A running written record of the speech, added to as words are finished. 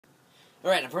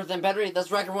Alright, first time battery,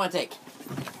 let's record one take.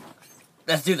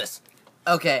 Let's do this.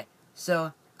 Okay,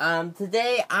 so,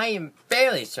 today I am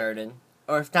fairly certain,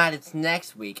 or if not, it's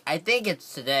next week, I think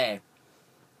it's today,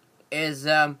 is,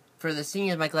 for the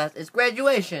seniors in my class, it's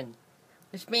graduation.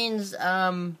 Which means,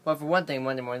 well, for one thing,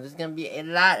 Monday morning, there's gonna be a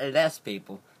lot less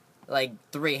people. Like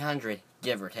 300,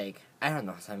 give or take. I don't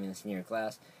know what's happening in the senior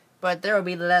class. But there will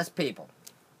be less people.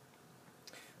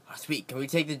 Oh, sweet. Can we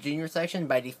take the junior section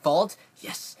by default?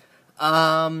 Yes.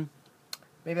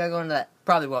 Maybe I'll go into that.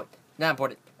 Probably won't. Not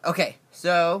important. Okay,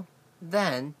 so,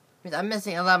 then, I'm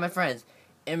missing a lot of my friends.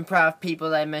 Improv people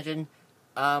that I mentioned.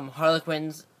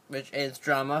 Harlequins, which is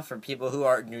drama for people who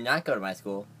do not go to my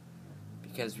school.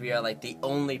 Because we are, like, the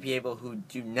only people who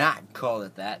do not call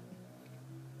it that.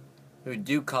 Who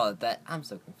do call it that. I'm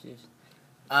so confused.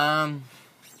 You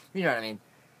know what I mean.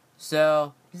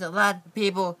 So, there's a lot of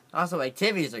people. Also,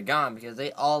 activities are gone because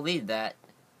they all lead that.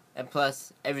 And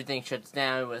plus, everything shuts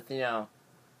down with,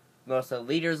 most of the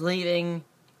leaders leaving.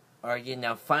 Or,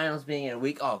 finals being in a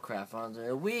week. Oh, crap, finals in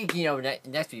a week.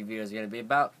 Next week's video is going to be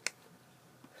about.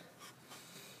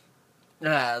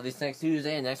 At least next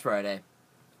Tuesday and next Friday.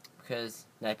 Because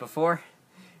night before,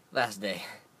 last day.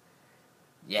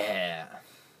 Yeah.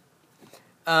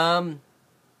 So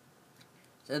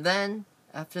then,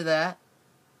 after that,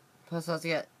 plus I was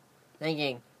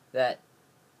thinking that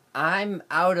I'm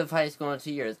out of high school in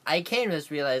 2 years. I came to this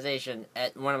realization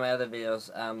at one of my other videos,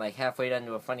 like halfway done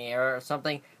to a funny error or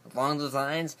something, along those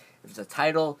lines. If it's a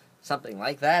title, something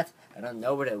like that. I don't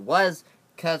know what it was,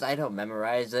 because I don't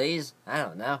memorize these. I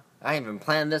don't know. I haven't even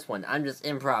planned this one. I'm just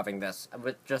improvising this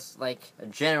with just, like, a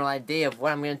general idea of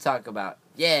what I'm going to talk about.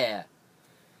 Yeah.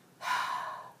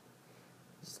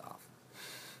 This is awful.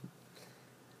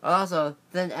 Also,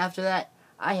 then after that,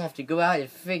 I have to go out and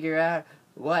figure out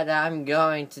what I'm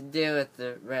going to do with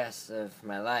the rest of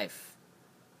my life.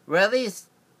 Or at least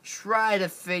try to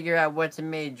figure out what to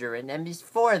major in. And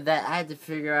before that, I had to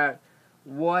figure out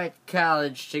what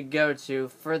college to go to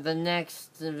for the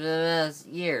next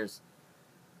years.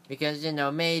 Because,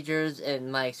 majors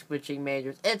and, like, switching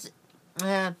majors, it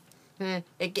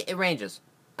ranges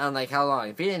on, like, how long.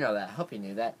 If you didn't know that, I hope you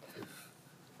knew that.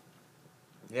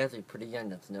 You have to be pretty young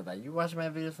not to know that. You watch my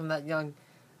videos from that young?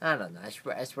 I don't know.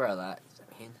 I swear a lot.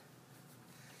 I mean,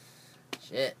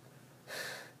 shit.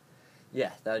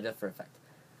 Yeah, that was just for effect.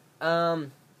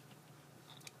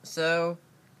 So,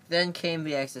 then came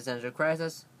the existential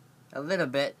crisis. A little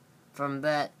bit. From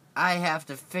that, I have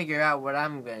to figure out what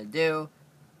I'm gonna do.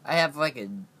 I have, like, a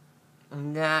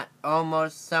not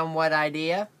almost somewhat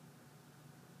idea.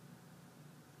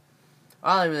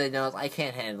 All I really know is I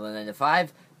can't handle a 9 to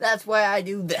 5. That's why I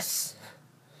do this.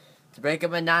 To break up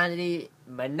monotony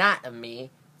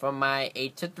from my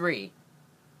 8 to 3.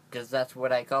 Because that's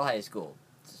what I call high school.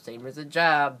 It's the same as a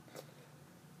job.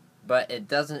 But it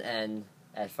doesn't end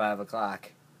at 5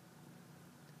 o'clock.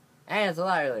 And it's a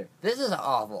lot earlier. This is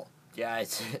awful,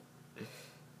 guys.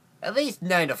 At least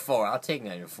 9 to 4. I'll take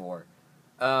 9 to 4.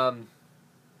 What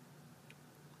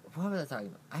was I talking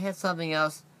about? I had something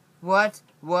else. What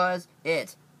was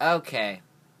it? Okay.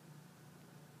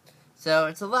 So,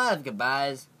 it's a lot of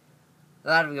goodbyes. A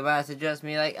lot of goodbyes to just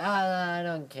me like, I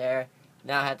don't care.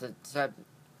 Now I have to start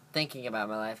thinking about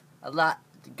my life. A lot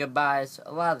of goodbyes.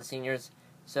 A lot of the seniors.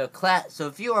 So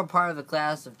if you are part of the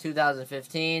class of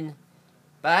 2015,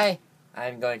 bye.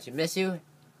 I'm going to miss you.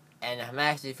 And I'm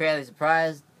actually fairly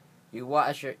surprised you're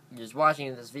just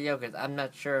watching this video because I'm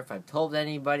not sure if I've told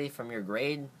anybody from your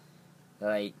grade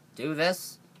that I do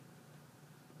this.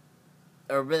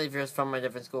 Or really if you're just from a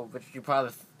different school, which you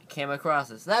probably came across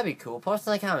this. That'd be cool. Post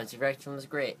in the comments if you're actually from this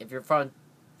grade. If you're from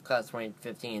class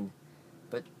 2015.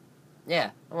 But,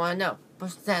 yeah, I want to know.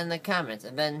 Post that in the comments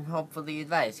and then hopefully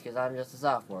advice because I'm just a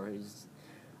sophomore who's,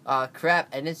 crap,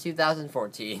 and it's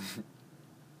 2014.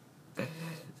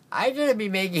 I shouldn't be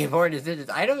making important decisions.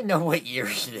 I don't know what year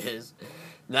it is.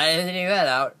 Not editing that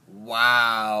out.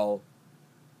 Wow.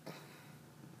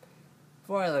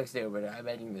 Before I look stupid, I'm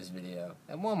editing this video.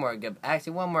 And one more goodbye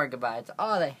to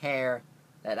all the hair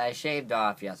that I shaved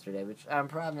off yesterday, which I'm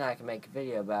probably not going to make a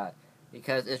video about,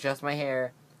 because it's just my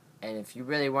hair, and if you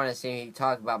really want to see me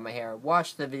talk about my hair,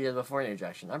 watch the videos before the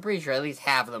introduction. I'm pretty sure at least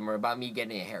half of them are about me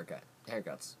getting a haircut.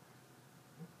 Haircuts.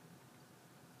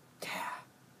 Yeah.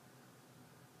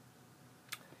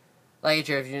 Like and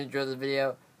share if you enjoyed the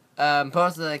video.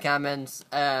 Post in the comments,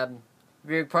 if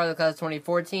you're part of the class of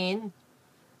 2014,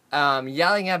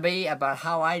 yelling at me about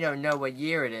how I don't know what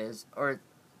year it is, or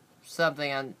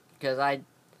something, because I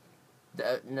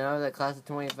know the class of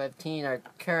 2015 are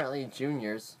currently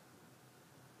juniors.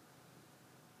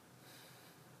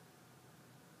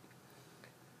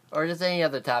 or just any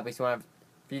other topics you want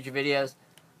future videos,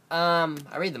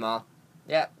 I read them all.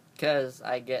 Yeah, because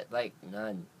I get, like,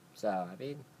 none. So, I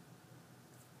mean,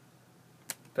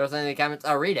 post in the comments,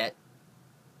 I'll read it.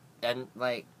 And,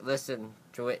 like, listen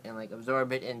to it and, like,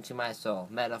 absorb it into my soul,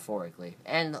 metaphorically.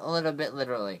 And a little bit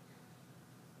literally.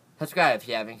 Subscribe if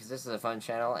you haven't, because this is a fun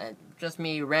channel, and just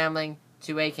me rambling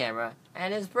to a camera,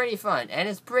 and it's pretty fun, and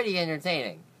it's pretty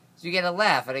entertaining. So you get a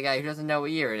laugh at a guy who doesn't know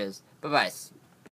what year it is. Bye-bye.